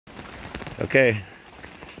Okay,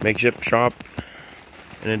 makeshift shop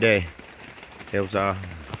in a day. Table saw,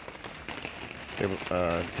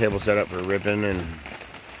 table set up for ripping, and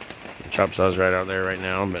the chop saw's right out there right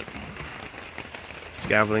now, but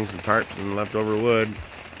scaffolding, some tarps, and leftover wood,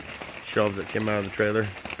 shelves that came out of the trailer.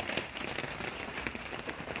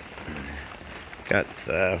 Got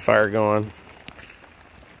fire going.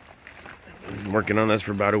 Been working on this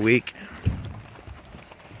for about a week.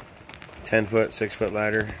 10-foot, 6-foot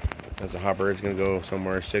ladder. As a hopper, it's going to go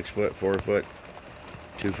somewhere 6-foot, 4-foot,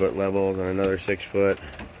 2-foot levels, and another 6-foot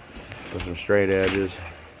with some straight edges.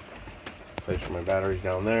 Place for my batteries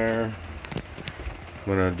down there. I'm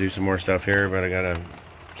going to do some more stuff here, but I got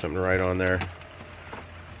something to write on there.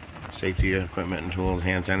 Safety equipment and tools,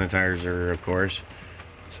 hand sanitizer, of course.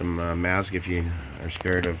 Some mask if you are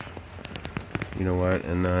scared of you know what,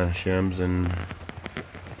 and shims, and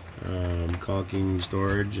caulking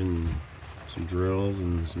storage, and some drills,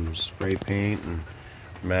 and some spray paint, and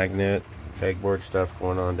magnet, pegboard stuff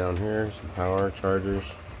going on down here. Some power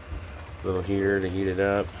chargers, little heater to heat it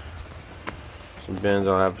up. Some bins,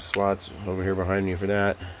 I'll have slots over here behind me for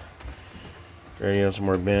that. Radio, some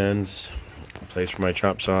more bins. A place for my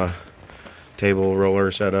chop saw table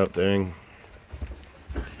roller setup thing.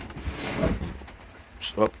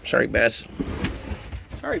 Oh, sorry, Bess.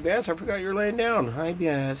 Sorry, Bess, I forgot you're laying down. Hi,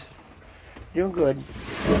 Bess. Doing good.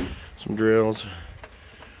 Some drills,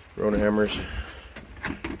 rotor hammers,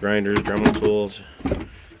 grinders, Dremel tools,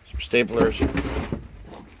 some staplers.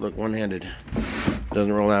 Look, one-handed.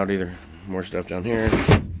 Doesn't roll out either. More stuff down here.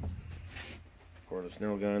 Cordless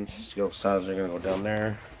nail guns. Skill saws are gonna go down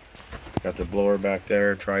there. Got the blower back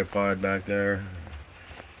there, tripod back there.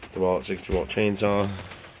 The 60-volt chainsaw.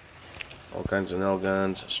 All kinds of nail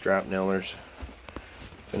guns, strap nailers,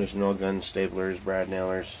 finished nail guns, staplers, brad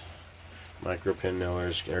nailers, micro pin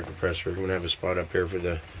nailers, air compressor. I'm gonna have a spot up here for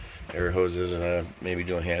the air hoses, and maybe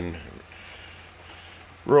do a hand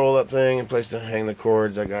roll up thing, and place to hang the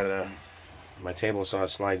cords. I got my table saw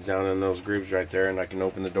slides down in those grooves right there, and I can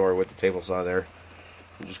open the door with the table saw there.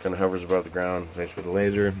 It just kind of hovers above the ground. Place with a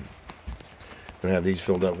laser. I'm gonna have these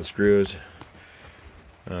filled up with screws.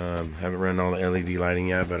 Haven't run all the LED lighting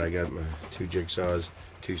yet, but I got my 2 jigsaws,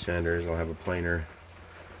 2 sanders. I'll have a planer,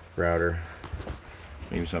 router,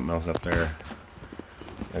 maybe something else up there.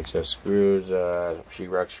 Excess screws,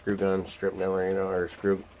 sheetrock screw gun, strip nailer, you know, or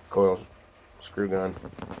screw coil screw gun,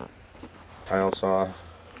 tile saw,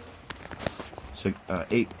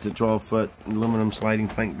 8 to 12 foot aluminum sliding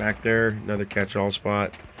plank back there, another catch-all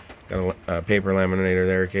spot. Got a paper laminator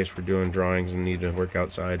there in case we're doing drawings and need to work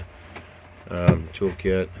outside.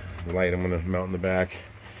 Toolkit, the light I'm going to mount in the back,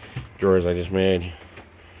 drawers I just made,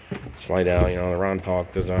 slide out, you know, the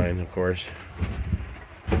Paulk design, of course.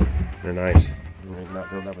 They're nice. Not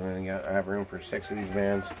filled up with anything yet. I have room for 6 of these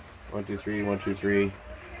vans. 1, 2, 3, 1, 2, 3.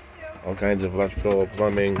 All kinds of electrical,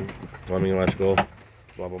 plumbing, electrical,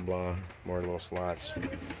 blah blah blah. More little slots.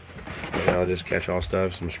 And I'll just catch all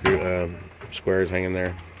stuff. Some squares hanging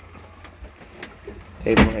there.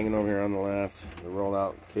 Table hanging over here on the left. The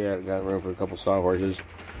roll-out kit. Got room for a couple sawhorses.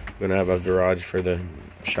 Gonna have a garage for the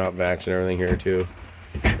shop vacs and everything here too.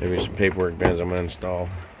 Maybe some paperwork bins I'm gonna install.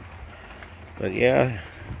 But yeah,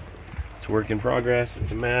 it's a work in progress. It's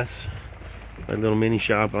a mess. My little mini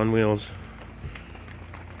shop on wheels.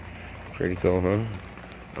 Pretty cool, huh?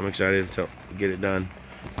 I'm excited to get it done.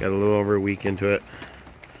 Got a little over a week into it.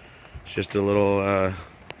 It's just a little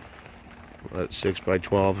 6 by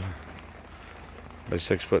 12 by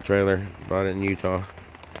 6-foot trailer. Bought it in Utah.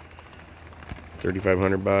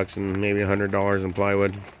 $3,500 and maybe $100 in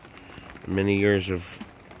plywood. Many years of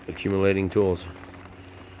accumulating tools.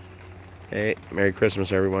 Hey, Merry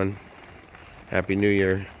Christmas, everyone. Happy New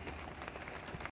Year.